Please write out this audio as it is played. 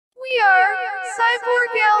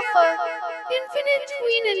OurLifeAsCyborgAlpha. Infinite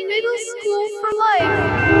Tween in middle school for life.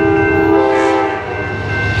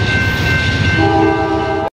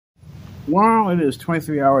 Well, it is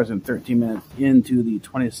 23 hours and 13 minutes into the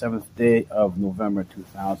 27th day of November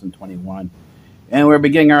 2021, and we're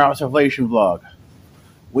beginning our observation vlog.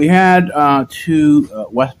 We had two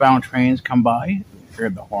westbound trains come by. We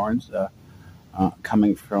heard the horns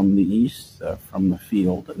coming from the east, from the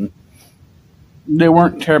field, and they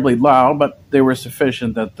weren't terribly loud, but they were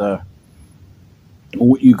sufficient that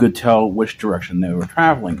you could tell which direction they were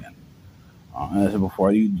traveling in. As I said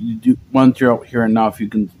before, once you're out here enough, you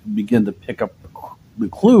can begin to pick up the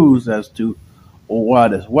clues as to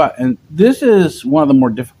what is what. And this is one of the more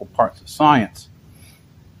difficult parts of science,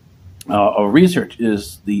 of research,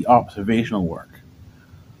 is the observational work.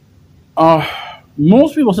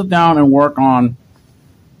 Most people sit down and work on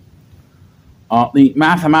the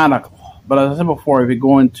mathematical, but as I said before, if you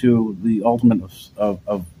go into the ultimate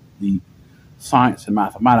of the science and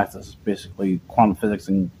mathematics, this is basically quantum physics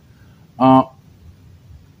and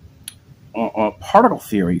particle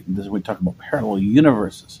theory. This is when we talk about parallel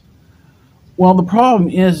universes. Well, the problem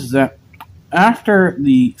is that after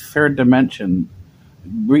the third dimension,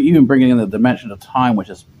 we're even bringing in the dimension of time, which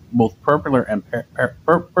is both perpendicular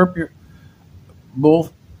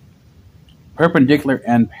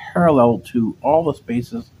and parallel to all the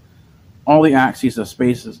spaces, all the axes of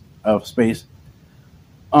space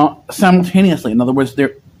simultaneously. In other words,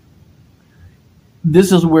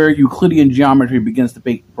 this is where Euclidean geometry begins to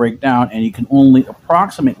break down, and you can only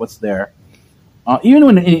approximate what's there. Even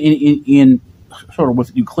when in sort of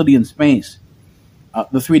with Euclidean space,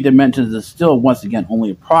 the three dimensions is still, once again,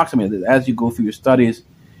 only approximated. As you go through your studies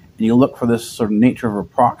and you look for this sort of nature of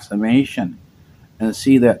approximation and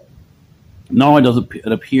see that not only does it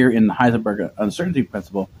appear in the Heisenberg uncertainty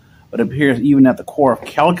principle, but it appears even at the core of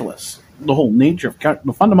calculus. The whole nature of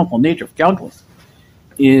the fundamental nature of calculus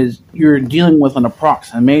is you're dealing with an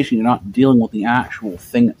approximation. You're not dealing with the actual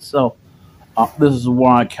thing itself. This is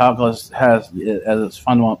why calculus has as its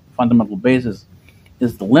fundamental basis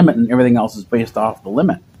is the limit, and everything else is based off the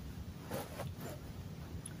limit.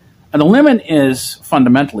 And the limit is,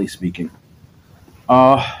 fundamentally speaking,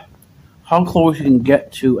 how close you can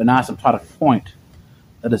get to an asymptotic point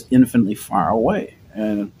that is infinitely far away.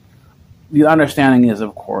 And the understanding is,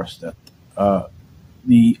 of course, that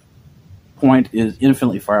the point is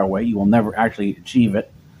infinitely far away. You will never actually achieve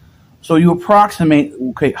it. So you approximate,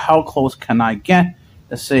 okay, how close can I get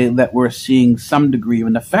to say that we're seeing some degree of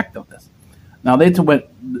an effect of this? Now,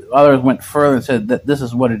 others went further and said that this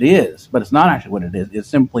is what it is, but it's not actually what it is. It's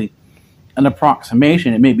simply an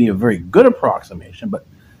approximation. It may be a very good approximation, but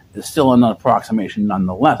it's still an approximation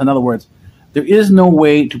nonetheless. In other words, there is no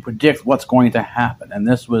way to predict what's going to happen. And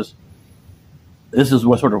this is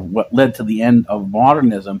what led to the end of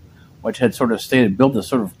modernism, which had sort of built this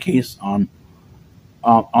sort of case on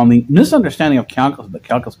the misunderstanding of calculus, that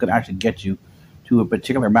calculus could actually get you to a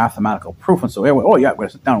particular mathematical proof. And so, anyway, we're going to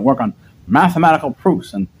sit down and work on mathematical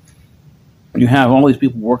proofs. And you have all these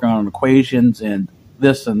people working on equations and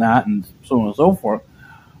this and that and so on and so forth,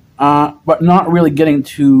 but not really getting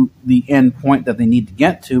to the end point that they need to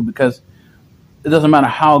get to, because it doesn't matter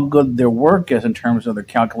how good their work is in terms of their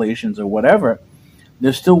calculations or whatever.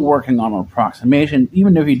 They're still working on an approximation,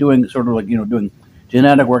 even if you're doing sort of like, doing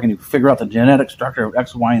genetic work and you figure out the genetic structure of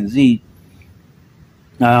X, Y, and Z,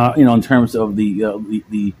 in terms of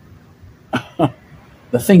the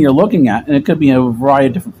the thing you're looking at, and it could be a variety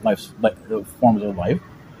of different forms of life.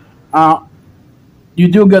 You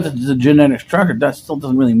do get the genetic structure. That still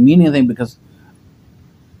doesn't really mean anything, because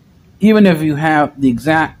even if you have the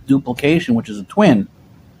exact duplication, which is a twins,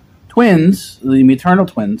 the maternal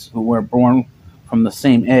twins who were born from the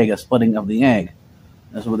same egg, a splitting of the egg.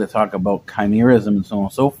 That's what they talk about, chimerism and so on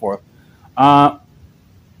and so forth. And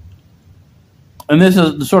this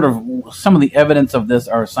is sort of, some of the evidence of this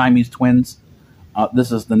are Siamese twins.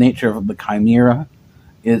 This is the nature of the chimera.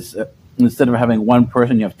 Is instead of having one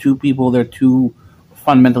person, you have two people. They're two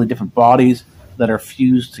fundamentally different bodies that are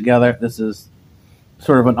fused together. This is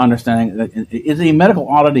sort of an understanding that it's a medical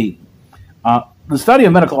oddity. The study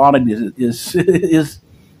of medical oddities is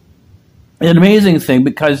an amazing thing,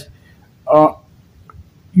 because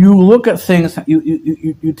you look at things,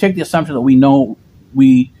 you take the assumption that we know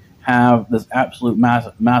we have this absolute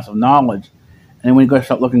massive knowledge, and when you go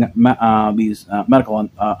start looking at these medical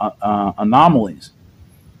anomalies,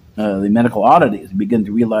 the medical oddities, you begin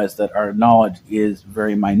to realize that our knowledge is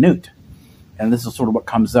very minute. And this is sort of what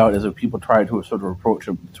comes out as if people try to sort of approach,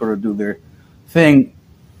 sort of do their thing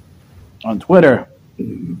on Twitter,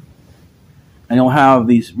 and you'll have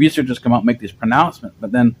these researchers come out and make these pronouncements,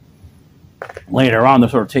 but then later on they're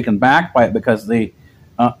sort of taken back by it because they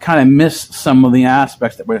kind of missed some of the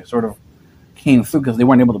aspects that were sort of came through because they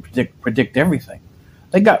weren't able to predict everything.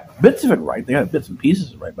 They got bits of it right, they got bits and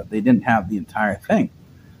pieces right, but they didn't have the entire thing.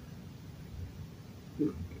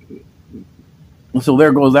 And so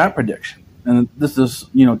there goes that prediction. And this is,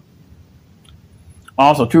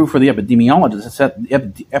 also true for the epidemiologists. It's that the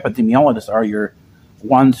epidemiologists are your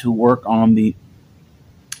ones who work on the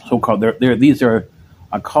so-called. These are,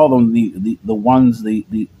 I call them the ones,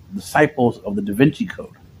 the disciples of the Da Vinci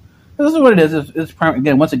Code. This is what it is. It's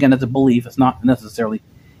once again, it's a belief. It's not necessarily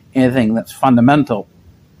anything that's fundamental.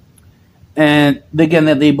 And again,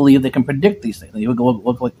 they believe they can predict these things. You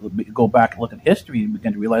go back and look at history and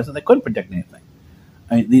begin to realize that they couldn't predict anything.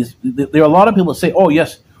 I mean, there are a lot of people that say, "Oh,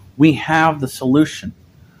 yes, we have the solution."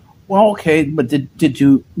 Well, okay, but did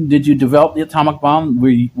you develop the atomic bomb?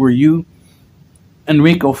 Were you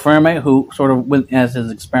Enrico Fermi, who sort of, as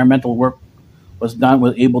his experimental work was done,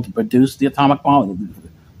 was able to produce the atomic bomb,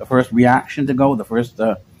 the first reaction to go, the first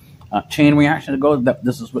chain reaction to go? That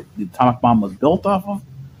this is what the atomic bomb was built off of.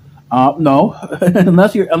 No,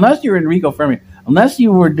 unless you're Enrico Fermi, unless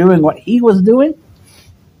you were doing what he was doing,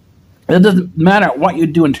 it doesn't matter what you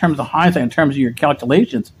do in terms of hindsight, in terms of your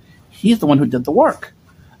calculations. He's the one who did the work.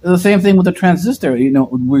 The same thing with the transistor.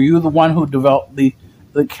 Were you the one who developed the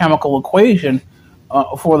chemical equation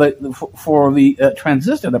for the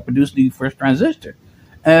transistor that produced the first transistor?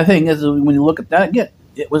 And the thing is, when you look at that again,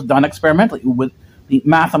 it was done experimentally. With the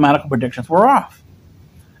mathematical predictions were off.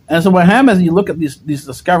 And so what happens is you look at these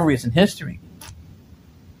discoveries in history,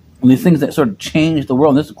 and these things that sort of changed the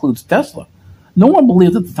world, and this includes Tesla. No one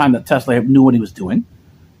believed at the time that Tesla knew what he was doing.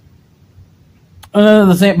 But at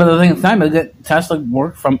the same time, is that Tesla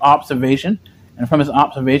worked from observation, and from his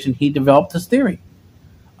observation, he developed his theory.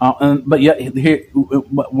 But yet,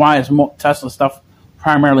 why is Tesla stuff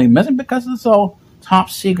primarily missing? Because it's all top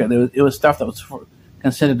secret. It was stuff that was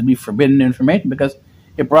considered to be forbidden information because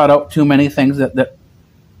it brought out too many things that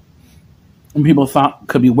people thought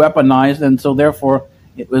could be weaponized, and so therefore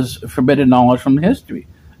it was forbidden knowledge from history.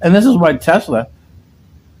 And this is why Tesla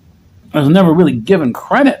was never really given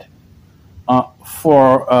credit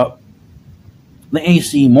for the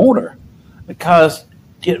AC motor, because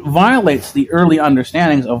it violates the early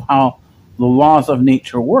understandings of how the laws of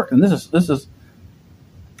nature work. And this is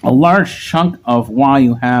a large chunk of why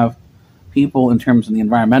you have people, in terms of the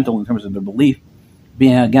environmental, in terms of their belief,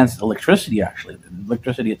 being against electricity. Actually,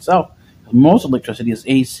 electricity itself, most electricity is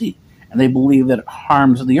AC, and they believe that it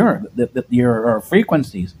harms the earth, that there are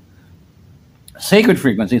frequencies, sacred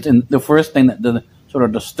frequencies, and the first thing that sort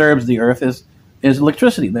of disturbs the earth is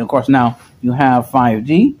electricity. Then, of course, now you have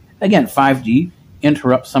 5G. Again, 5G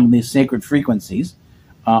interrupts some of these sacred frequencies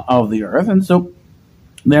of the earth, and so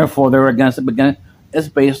therefore they're against it. But again, it's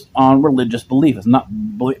based on religious belief. It's not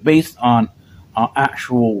based on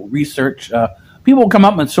actual research. People come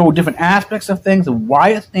up and show different aspects of things and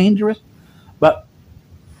why it's dangerous, but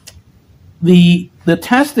the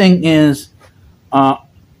testing is the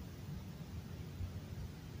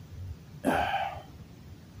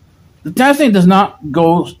testing is not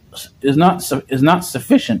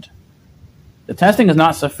sufficient. The testing is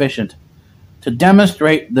not sufficient to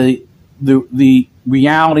demonstrate the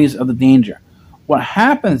realities of the danger. What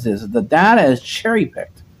happens is the data is cherry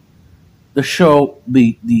picked to show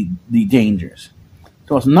the dangers.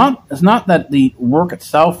 So it's not that the work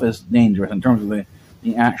itself is dangerous in terms of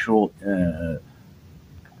the actual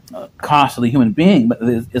cost of the human being, but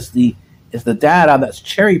it's the data that's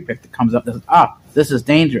cherry picked that comes up that says, this is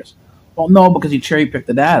dangerous. Well, no, because you cherry picked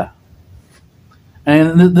the data.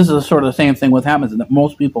 And this is sort of the same thing what happens, is that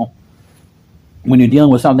most people, when you're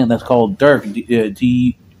dealing with something that's called DURC,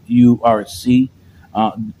 D-U-R-C,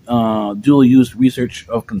 dual use research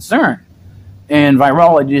of concern. And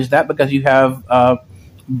virology is that because you have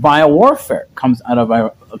biowarfare comes out of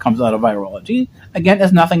virology. Again,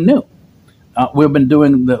 it's nothing new. We've been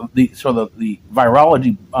doing the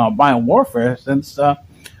virology biowarfare since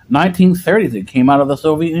 1930s. It came out of the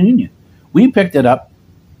Soviet Union. We picked it up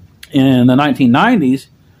in the 1990s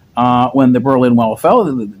when the Berlin Wall fell.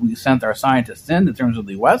 We sent our scientists in terms of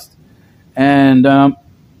the West, and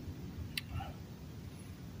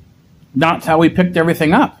that's how we picked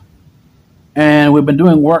everything up. And we've been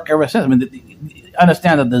doing work ever since. I mean,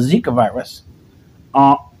 understand that the Zika virus,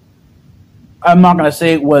 I'm not going to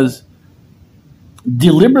say it was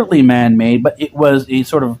deliberately man-made, but it was a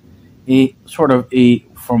sort of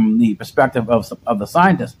from the perspective of the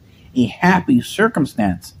scientists, a happy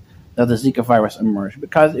circumstance that the Zika virus emerged,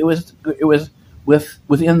 because it was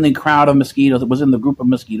within the crowd of mosquitoes. It was in the group of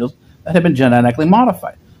mosquitoes that had been genetically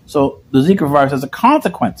modified. So the Zika virus, as a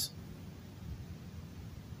consequence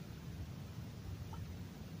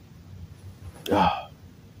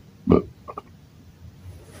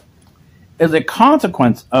is a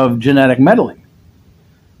consequence of genetic meddling.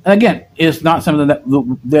 And again, it's not something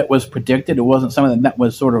that was predicted. It wasn't something that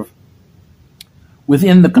was sort of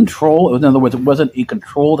within the control. In other words, it wasn't a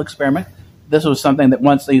controlled experiment. This was something that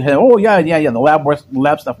once they had, oh yeah, the lab works, the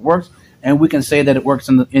lab stuff works, and we can say that it works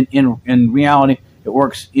in reality. It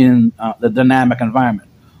works in the dynamic environment.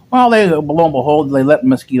 Well, lo and behold, they let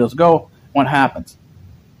mosquitoes go. What happens?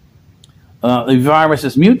 The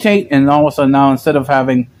viruses mutate, and all of a sudden now, instead of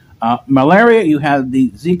having malaria, you have the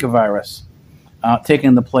Zika virus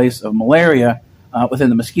taking the place of malaria within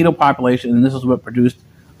the mosquito population, and this is what produced,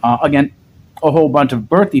 again, a whole bunch of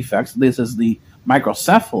birth defects. This is the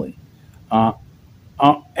microcephaly.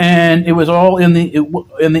 And it was all in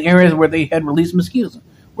the areas where they had released mosquitoes.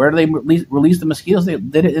 Where they released the mosquitoes, they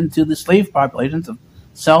did it into the slave populations of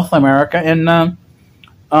South America and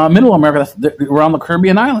Middle America, around the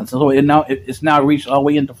Caribbean islands. So it's now reached all the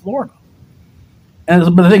way into Florida.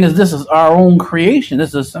 But the thing is, this is our own creation.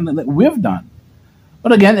 This is something that we've done.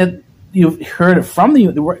 But again, you've heard it from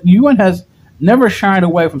the UN has never shied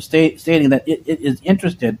away from stating that it is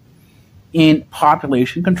interested in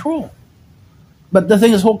population control. But the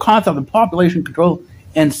thing is, this whole concept of population control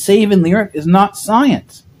and saving the earth is not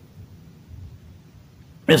science.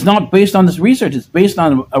 It's not based on this research. It's based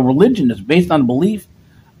on a religion. It's based on a belief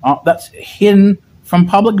that's hidden from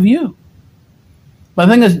public view. But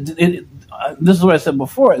the thing is, this is what I said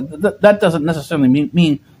before, that doesn't necessarily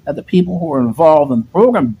mean that the people who are involved in the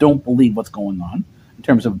program don't believe what's going on in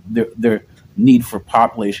terms of their need for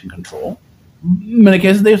population control. In many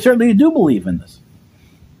cases, they certainly do believe in this.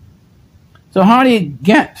 So how do you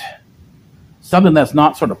get something that's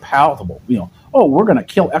not sort of palatable? Oh, we're going to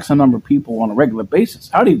kill X number of people on a regular basis.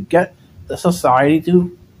 How do you get the society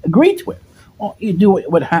to agree to it? Well, you do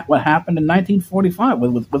what happened in 1945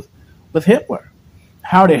 with Hitler.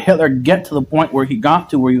 How did Hitler get to the point where he got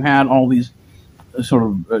to, where you had all these sort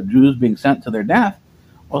of Jews being sent to their death?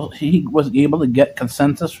 Well, he was able to get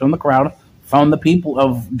consensus from the crowd, from the people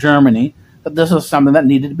of Germany, that this is something that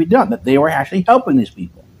needed to be done, that they were actually helping these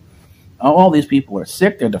people. All these people are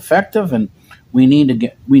sick, they're defective, and we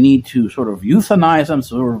need to sort of euthanize them,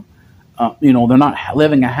 sort of, they're not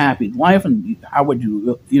living a happy life. And how would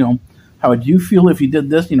you feel if you did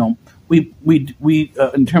this? We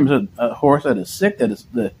in terms of a horse that is sick,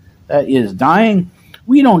 that is dying,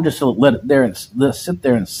 we don't just let it there and sit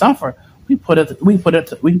there and suffer. We put it to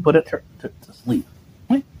sleep.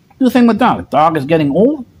 Right? Do the thing with dog. The dog is getting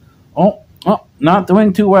old. Oh, not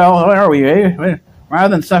doing too well, are we? Eh?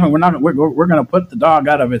 Rather than suffering, we're going to put the dog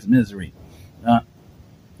out of its misery.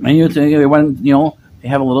 And you think they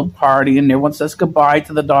have a little party, and everyone says goodbye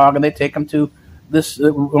to the dog, and they take him to this in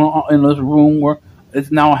this room where it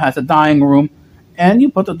now has a dying room, and you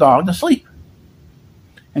put the dog to sleep.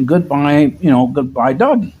 And goodbye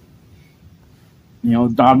doggy.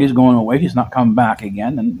 Doggy's going away. He's not coming back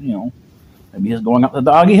again, and maybe he's going up to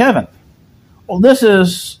doggy heaven. Well, this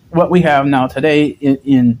is what we have now today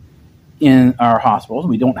in our hospitals.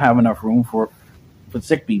 We don't have enough room for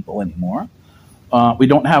sick people anymore. We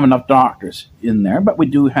don't have enough doctors in there, but we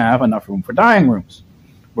do have enough room for dying rooms,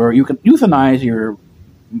 where you can euthanize your,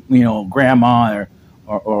 grandma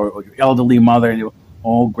or your elderly mother.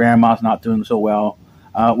 Oh, grandma's not doing so well.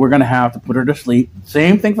 We're going to have to put her to sleep.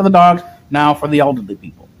 Same thing for the dogs. Now for the elderly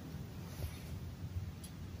people.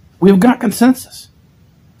 We've got consensus.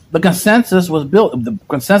 The consensus was built. The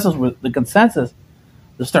consensus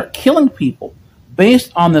to start killing people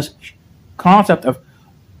based on this concept of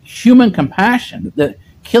human compassion. That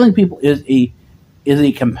killing people is a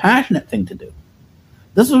compassionate thing to do.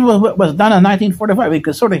 This is what was done in 1945. You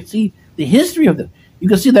could sort of see the history of this. You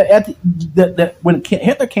can see that that when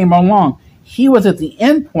Hitler came along, he was at the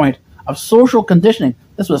end point of social conditioning.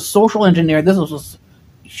 This was social engineering. This was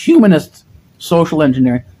humanist social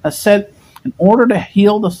engineering that said, in order to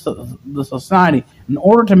heal the society, in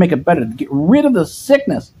order to make it better, to get rid of the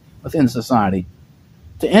sickness within society,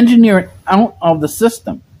 to engineer it out of the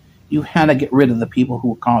system, you had to get rid of the people who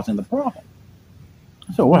were causing the problem.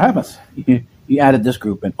 So what happens? You added this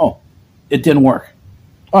group in. Oh, it didn't work.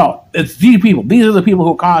 Oh, it's these people. These are the people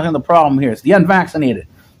who are causing the problem here. It's the unvaccinated.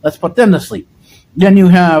 Let's put them to sleep. Then you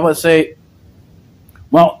have, let's say,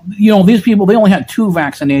 well, these people, they only had 2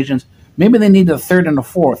 vaccinations. Maybe they need the 3rd and the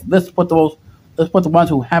 4th. Let's put the ones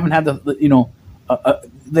who haven't had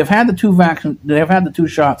they've had the 2 vaccines, they've had the 2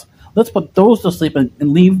 shots. Let's put those to sleep and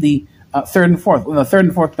leave the 3rd and 4th. When the 3rd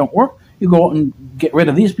and 4th don't work, you go out and get rid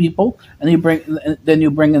of these people, and you bring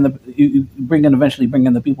in the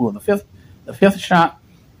people with the 5th shot,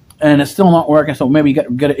 and it's still not working. So maybe you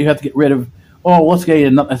have to get rid of Oh, let's say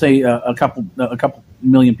a couple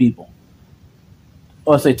million people.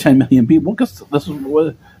 Let's say 10 million people, because this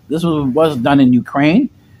was done in Ukraine.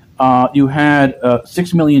 You had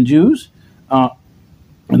 6 million Jews in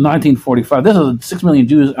 1945. This is 6 million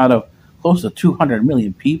Jews out of close to 200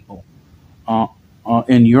 million people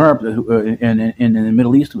in Europe and in the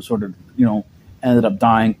Middle East, who sort of ended up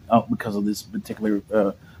dying because of this particular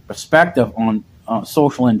perspective on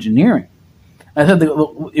social engineering. I said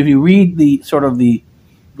if you read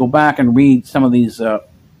go back and read some of these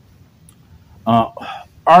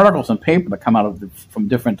articles and paper that come out from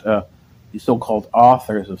different these so-called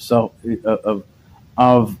authors of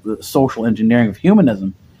the social engineering of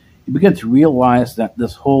humanism, you begin to realize that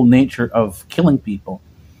this whole nature of killing people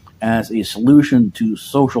as a solution to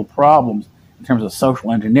social problems in terms of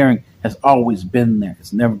social engineering has always been there.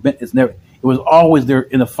 It was always there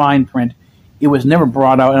in the fine print. It was never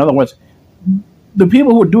brought out. In other words, the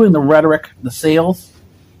people who were doing the rhetoric, the sales,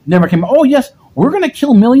 never came, oh yes, we're going to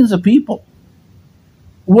kill millions of people.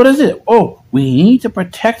 What is it? Oh, we need to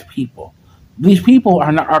protect people. These people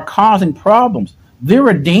are causing problems. They're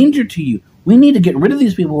a danger to you. We need to get rid of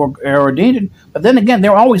these people who are a danger. But then again,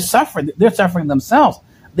 they're always suffering. They're suffering themselves.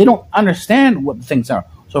 They don't understand what things are.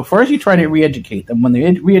 So first you try to re-educate them. When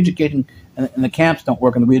the re-educating and the camps don't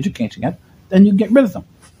work and the re-education yet, then you get rid of them.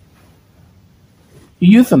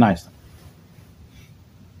 You euthanize them.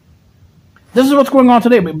 This is what's going on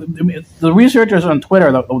today. The researchers on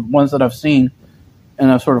Twitter, the ones that I've seen,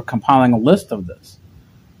 and I'm sort of compiling a list of this,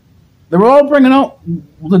 they're all bringing out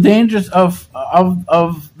the dangers of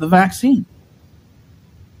the vaccine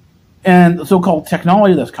and the so-called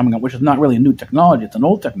technology that's coming up, which is not really a new technology; it's an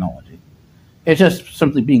old technology. It's just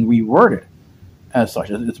simply being reworded as such.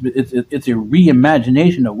 It's a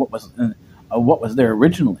reimagination of what was there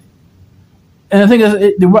originally. And the thing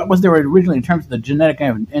is, what was there originally in terms of the genetic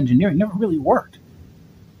engineering never really worked.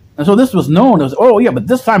 And so this was known as, oh yeah, but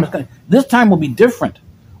this time will be different.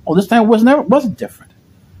 Oh, this time wasn't different.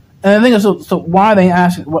 And the thing is, so why they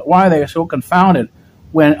are so confounded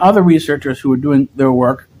when other researchers who are doing their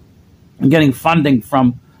work and getting funding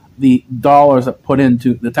from the dollars that put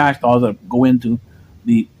into the tax dollars that go into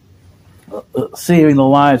the saving the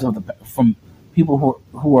lives from people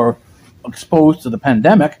who are exposed to the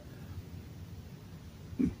pandemic.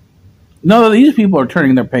 None of these people are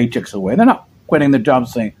turning their paychecks away. They're not quitting their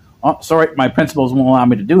jobs saying, oh, sorry, my principals won't allow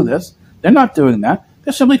me to do this. They're not doing that.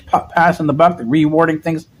 They're simply passing the buck. They're rewarding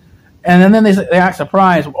things. And then they act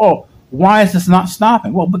surprised, oh, why is this not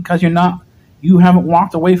stopping? Well, because you haven't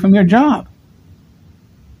walked away from your job.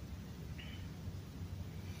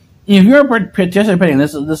 If you're participating,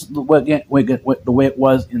 this is the way it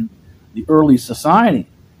was in the early society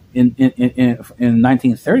in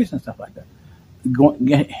 1930s and stuff like that.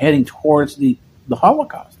 Heading towards the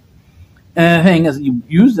Holocaust. And the thing is, you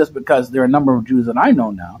use this because there are a number of Jews that I know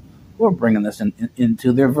now who are bringing this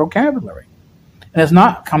into their vocabulary, and it's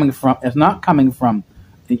not coming from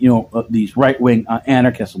these right-wing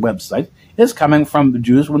anarchist websites. It's coming from the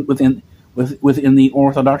Jews within the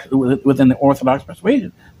Orthodox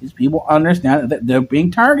persuasion. These people understand that they're being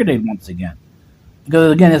targeted once again,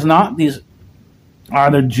 because again, it's not these are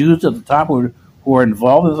the Jews at the top who are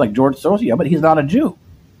involved. It's like George Soros, yeah, but he's not a Jew.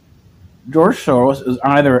 George Soros is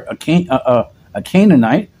either a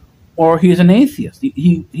Canaanite or he's an atheist.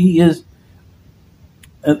 He is.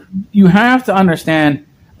 You have to understand,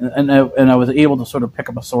 and I was able to sort of pick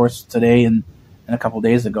up a source today and a couple of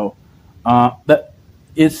days ago, that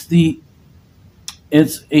it's a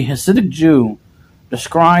Hasidic Jew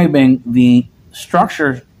describing the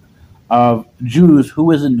structure of Jews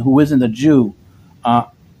who isn't a Jew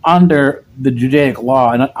under the Judaic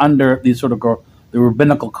law and under the sort of the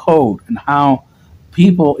rabbinical code, and how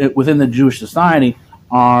people within the Jewish society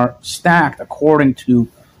are stacked according to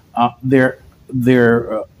their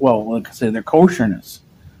kosherness,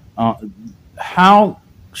 how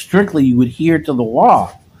strictly you adhere to the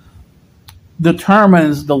law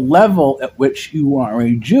determines the level at which you are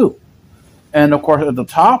a Jew. And of course, at the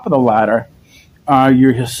top of the ladder are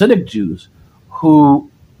your Hasidic Jews who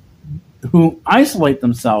isolate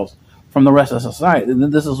themselves from the rest of society.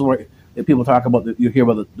 And this is where people talk about, you hear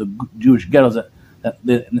about the Jewish ghettos, that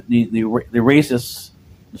the racists,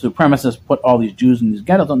 the supremacists put all these Jews in these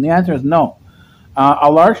ghettos. And the answer is no.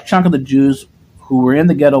 A large chunk of the Jews who were in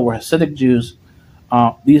the ghetto were Hasidic Jews.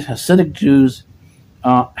 These Hasidic Jews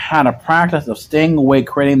had a practice of staying away,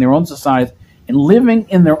 creating their own societies, and living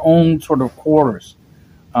in their own sort of quarters,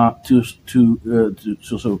 to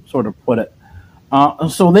sort of put it.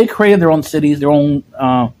 So they created their own cities, their own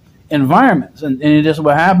environments, and it just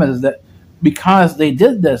what happens is that because they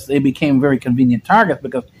did this, they became very convenient targets,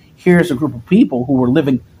 because here's a group of people who were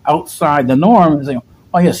living outside the norm and saying,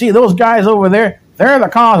 "Oh, you see those guys over there? They're the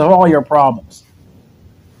cause of all your problems."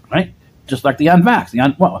 Right? Just like the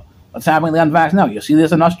unvaxxed. Well, what's happening to the unvaxxed now? You see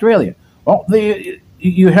this in Australia. Well,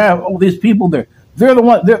 you have all these people there. They're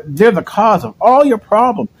the cause of all your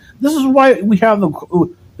problems. This is why we have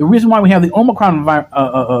the reason why we have the Omicron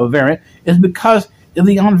variant is because of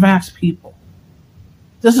the unvaxxed people.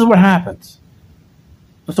 This is what happens.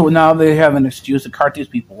 So now they have an excuse to cart these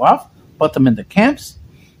people off, put them into camps,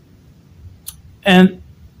 and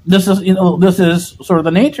this is sort of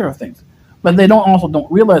the nature of things. But they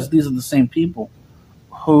don't realize these are the same people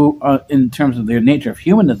who, in terms of their nature of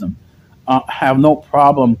humanism, have no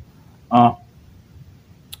problem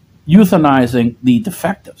euthanizing the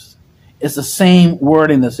defectives. It's the same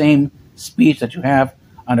wording, the same speech that you have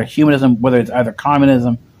under humanism, whether it's either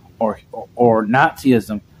communism or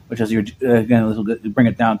Nazism, which is your, again, this will bring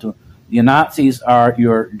it down to, the Nazis are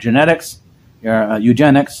your genetics, your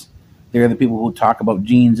eugenics. They're the people who talk about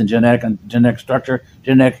genes and genetic structure,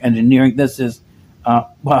 genetic engineering. This is,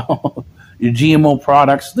 well, your GMO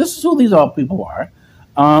products. This is who these all people are.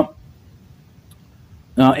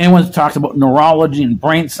 Anyone who talks about neurology and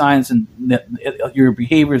brain science and your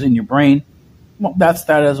behaviors in your brain, well, that's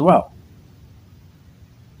that as well.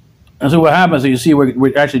 And so what happens is you see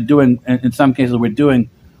we're actually doing, in some cases, we're doing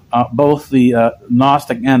both the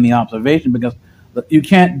Gnostic and the observation, because you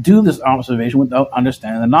can't do this observation without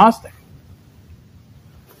understanding the Gnostic.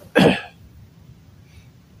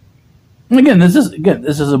 Again, this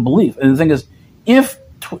is a belief, and the thing is, if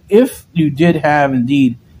you did have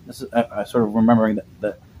indeed, this is I sort of remembering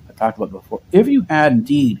that I talked about before, if you had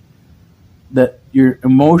indeed that your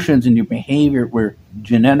emotions and your behavior were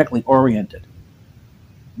genetically oriented,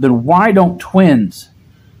 then why don't twins,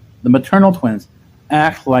 the maternal twins,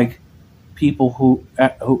 act like people who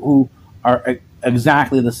are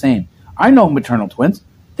exactly the same? I know maternal twins;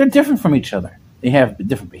 they're different from each other. They have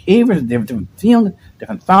different behaviors, they have different feelings,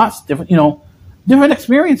 different thoughts, different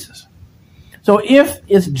experiences. So if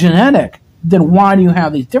it's genetic, then why do you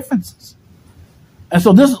have these differences? And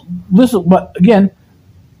so this is what, again,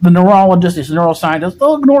 the neurologists, these neuroscientists,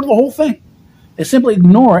 they'll ignore the whole thing. They simply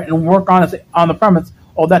ignore it and work on it on the premise,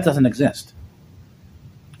 oh, that doesn't exist.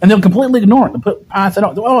 And they'll completely ignore it. They'll pass it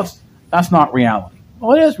out. Oh, that's not reality.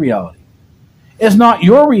 Well, it is reality. It's not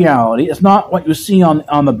your reality. It's not what you see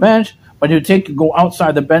on the bench. But you go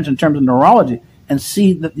outside the bench in terms of neurology and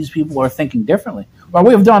see that these people are thinking differently. Well,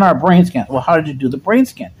 we've done our brain scans. Well, how did you do the brain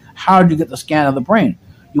scan? How did you get the scan of the brain?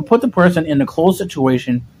 You put the person in a closed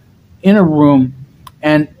situation, in a room,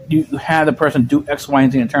 and you have the person do X, Y,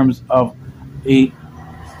 and Z in terms of a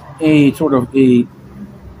sort of a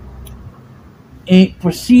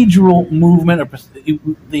procedural movement.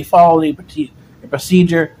 They follow a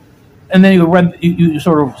procedure, and then you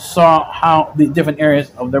sort of saw how the different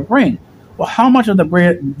areas of their brain. Well, how much of the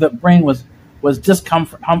brain was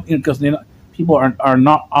discomfort? Because people are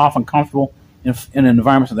not often comfortable in an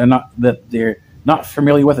environment that they're not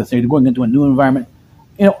familiar with it. So they're going into a new environment.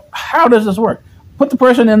 How does this work? Put the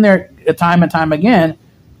person in there time and time again,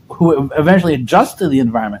 who eventually adjusts to the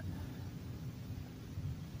environment,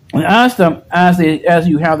 and ask them as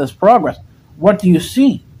you have this progress, what do you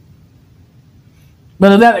see?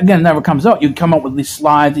 But that again never comes out. You come up with these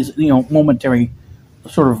slides, these momentary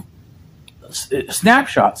sort of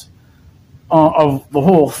snapshots of the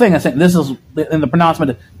whole thing, and saying this is in the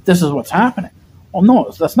pronouncement. This is what's happening. Well,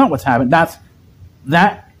 no, that's not what's happening. That's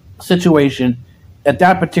that situation at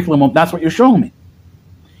that particular moment. That's what you're showing me.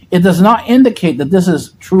 It does not indicate that this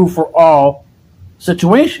is true for all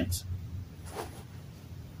situations.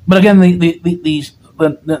 But again, the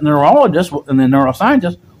neurologists and the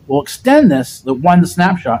neuroscientists will extend the one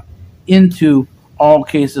snapshot into all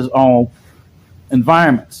cases, all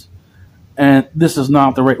environments. And this is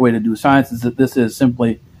not the right way to do science. This is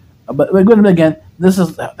simply, but again, this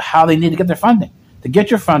is how they need to get their funding. To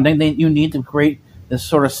get your funding, you need to create this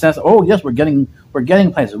sort of sense. Oh, yes, we're getting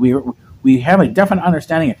places. We have a definite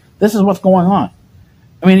understanding. This is what's going on.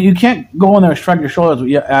 I mean, you can't go in there and shrug your shoulders.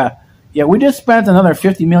 Yeah, we just spent another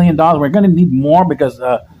 $50 million. We're going to need more because,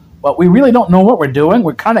 well, we really don't know what we're doing.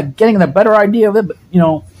 We're kind of getting a better idea of it, but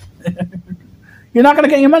you're not going to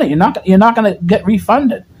get your money. You're not going to get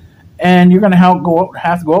refunded, and you're going to have to go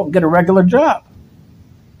out and get a regular job.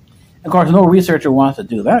 Of course, no researcher wants to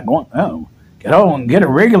do that. Get out and get a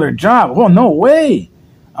regular job. Well, no way.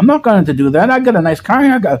 I'm not going to do that. I got a nice car.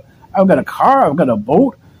 I've got a car. I've got a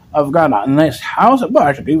boat. I've got a nice house. Well,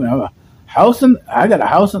 I should even have a house. I got a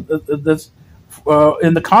house that's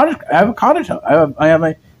in the cottage. I have a cottage house. I have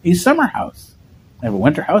a summer house. I have a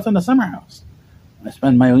winter house and a summer house. I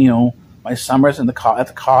spend my my summers at the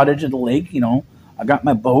cottage at the lake. You know, I got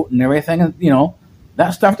my boat and everything. And, you know,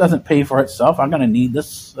 that stuff doesn't pay for itself. I'm going to need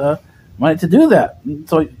this money to do that.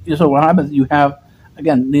 So what happens? You have,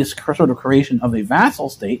 again, this sort of creation of a vassal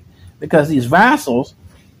state, because these vassals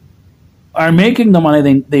are making the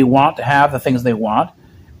money they want to have the things they want,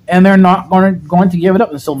 and they're not going to give it up,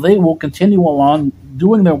 and so they will continue along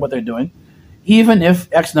doing what they're doing, even if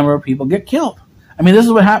X number of people get killed. I mean, this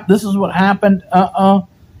is what happened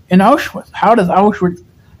in Auschwitz. How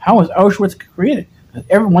was Auschwitz created? Because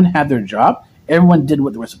everyone had their job, everyone did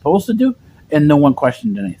what they were supposed to do, and no one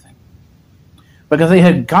questioned anything, because they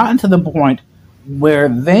had gotten to the point where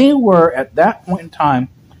they were at that point in time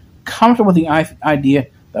comfortable with the idea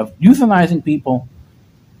of euthanizing people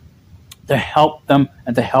to help them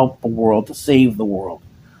and to help the world, to save the world.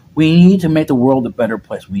 We need to make the world a better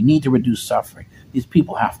place. We need to reduce suffering. These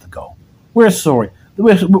people have to go. We're sorry.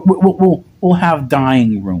 We'll have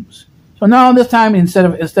dying rooms. So now this time,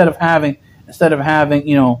 instead of having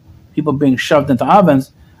you know, people being shoved into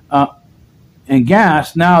ovens and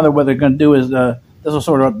gas, now what they're going to do is this is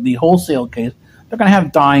sort of the wholesale case. They're going to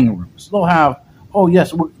have dying rooms. They'll have, oh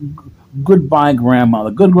yes, goodbye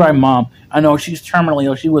grandmother, goodbye mom. I know she's terminally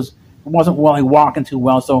ill. She wasn't walking too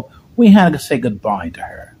well, so we had to say goodbye to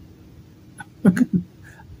her.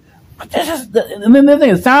 But this is, and then the thing,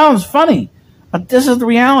 it sounds funny, but this is the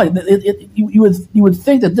reality. You would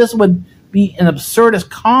think that this would be an absurdist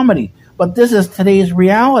comedy, but this is today's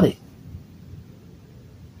reality.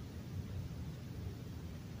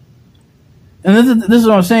 And this is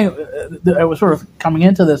what I'm saying. I was sort of coming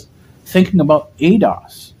into this thinking about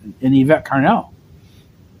ADOS and Yvette Carnell.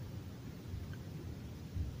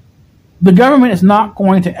 The government is not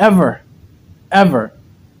going to ever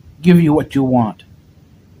give you what you want,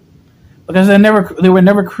 because they were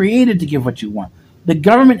never created to give what you want. The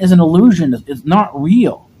government is an illusion. It's not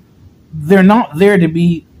real. They're not there to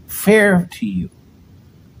be fair to you.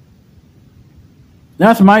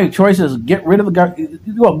 That's my choice: is get rid of the government.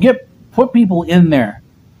 Well, put people in there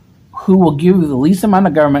who will give you the least amount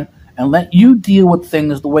of government and let you deal with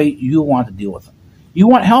things the way you want to deal with them. You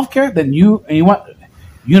want healthcare, then you want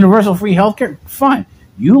universal free healthcare. Fine.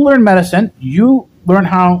 You learn medicine. You learn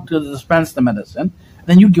how to dispense the medicine.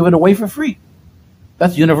 Then you give it away for free.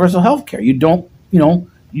 That's universal healthcare. You don't,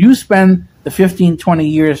 you spend the 15, 20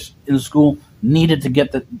 years in school needed to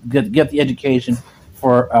get the education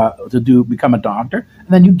to become a doctor, and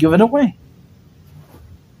then you give it away.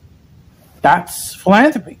 That's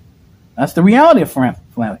philanthropy. That's the reality of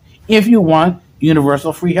philanthropy. If you want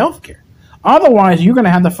universal free healthcare, otherwise you're going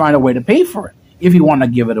to have to find a way to pay for it if you want to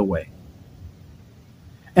give it away.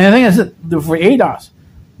 And the thing is that for ADOS,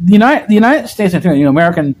 the United States,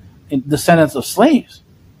 American descendants of slaves,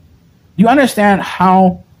 do you understand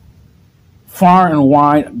how far and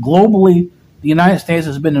wide globally the United States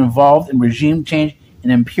has been involved in regime change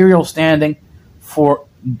and imperial standing for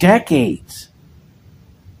decades?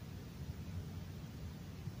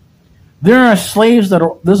 There are slaves that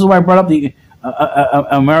are. This is why I brought up the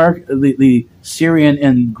the Syrian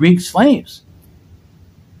and Greek slaves,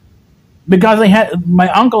 because my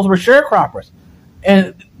uncles were sharecroppers,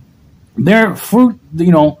 and their fruit.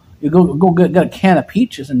 You go get a can of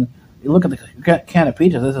peaches, and you look at the can of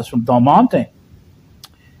peaches. This is from Del Monte,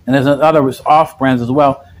 and there's other off brands as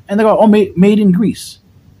well. And they go, oh, made in Greece.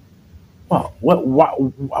 Well,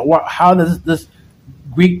 what? How does this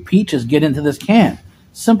Greek peaches get into this can?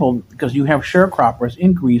 Simple, because you have sharecroppers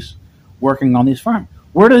in Greece working on these farms.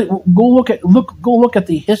 Go look at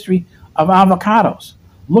the history of avocados.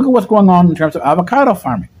 Look at what's going on in terms of avocado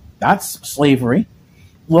farming. That's slavery.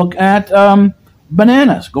 Look at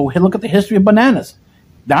bananas. Go look at the history of bananas.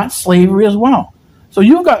 That's slavery as well. So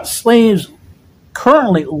you've got slaves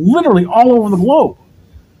currently, literally all over the globe.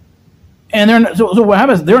 And so what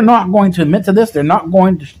happens? They're not going to admit to this. They're not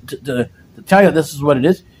going to tell you this is what it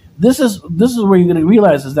is. This is where you're going to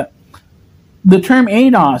realize is that the term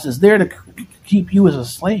ADOS is there to keep you as a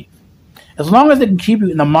slave. As long as they can keep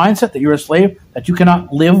you in the mindset that you're a slave, that you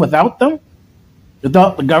cannot live without them,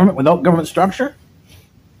 without the government, without government structure,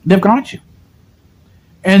 they've got you.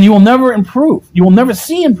 And you will never improve. You will never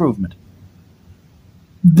see improvement.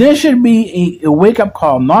 This should be a wake-up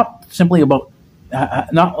call, not simply about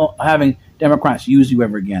not having Democrats use you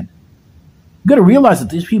ever again. You've got to realize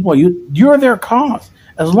that these people, you're their cause.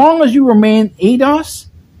 As long as you remain ADOS,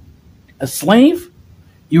 a slave,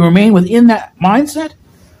 you remain within that mindset,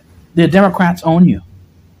 the Democrats own you.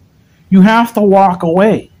 You have to walk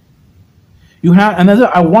away.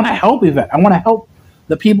 I want to help Yvette. I want to help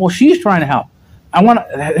the people she's trying to help. I want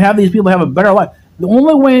to have these people have a better life. The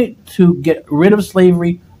only way to get rid of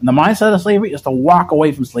slavery and the mindset of slavery is to walk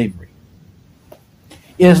away from slavery.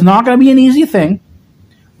 It's not going to be an easy thing,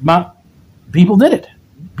 but people did it.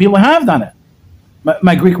 People have done it.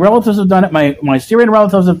 My Greek relatives have done it. My Syrian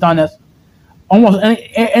relatives have done this. Almost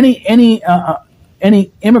any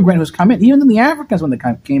immigrant who's come in, even the Africans when they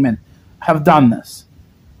came in, have done this.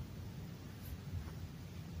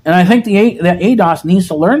 And I think the ADOS needs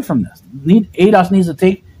to learn from this. ADOS needs to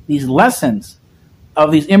take these lessons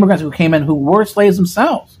of these immigrants who came in who were slaves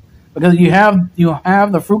themselves. Because you have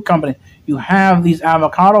the fruit company, you have these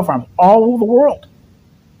avocado farms all over the world.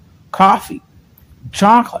 Coffee,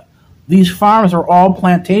 chocolate. These farms are all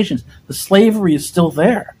plantations. The slavery is still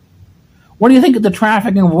there. What do you think of the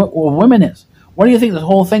trafficking of women is? What do you think the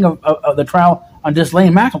whole thing of the trial on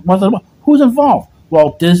Ghislaine Maxwell was about? Who's involved?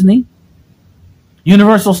 Walt Disney,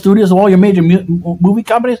 Universal Studios, all your major movie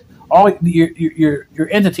companies, all your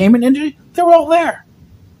entertainment industry, they're all there.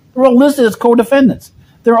 They're all listed as co-defendants.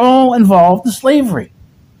 They're all involved in slavery.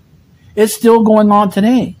 It's still going on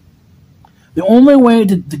today. The only way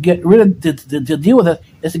to get rid of to deal with it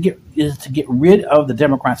is to get rid of the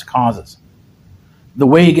Democrats' causes. The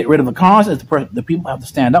way you get rid of the cause is the people have to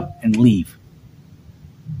stand up and leave.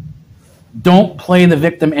 Don't play the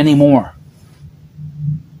victim anymore.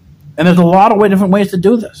 And there's a lot of different ways to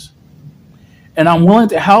do this. And I'm willing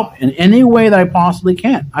to help in any way that I possibly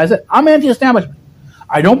can. I said, I'm anti-establishment.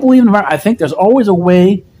 I don't believe in violence. I think there's always a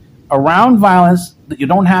way around violence that you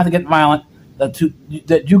don't have to get violent, that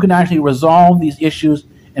you can actually resolve these issues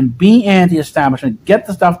and be anti-establishment, get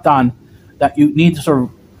the stuff done that you need to sort of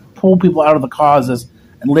pull people out of the causes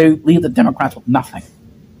and leave the Democrats with nothing.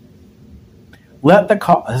 Let the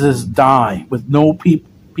causes die with no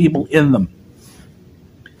people in them.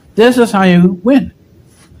 This is how you win.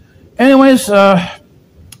 Anyways,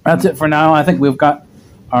 that's it for now. I think we've got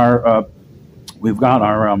our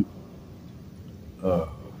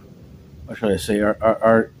what should I say?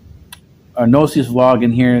 Our Gnosis vlog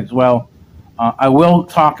in here as well. I will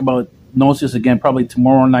talk about Gnosis again probably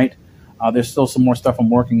tomorrow night. There's still some more stuff I'm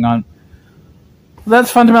working on.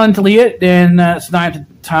 That's fundamentally it. And it's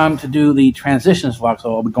time to do the transitions vlog,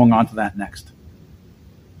 so I'll be going on to that next.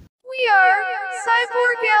 We are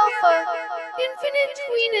Cyborg Alpha, Infinite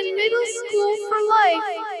Tween and Middle School for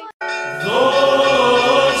Life.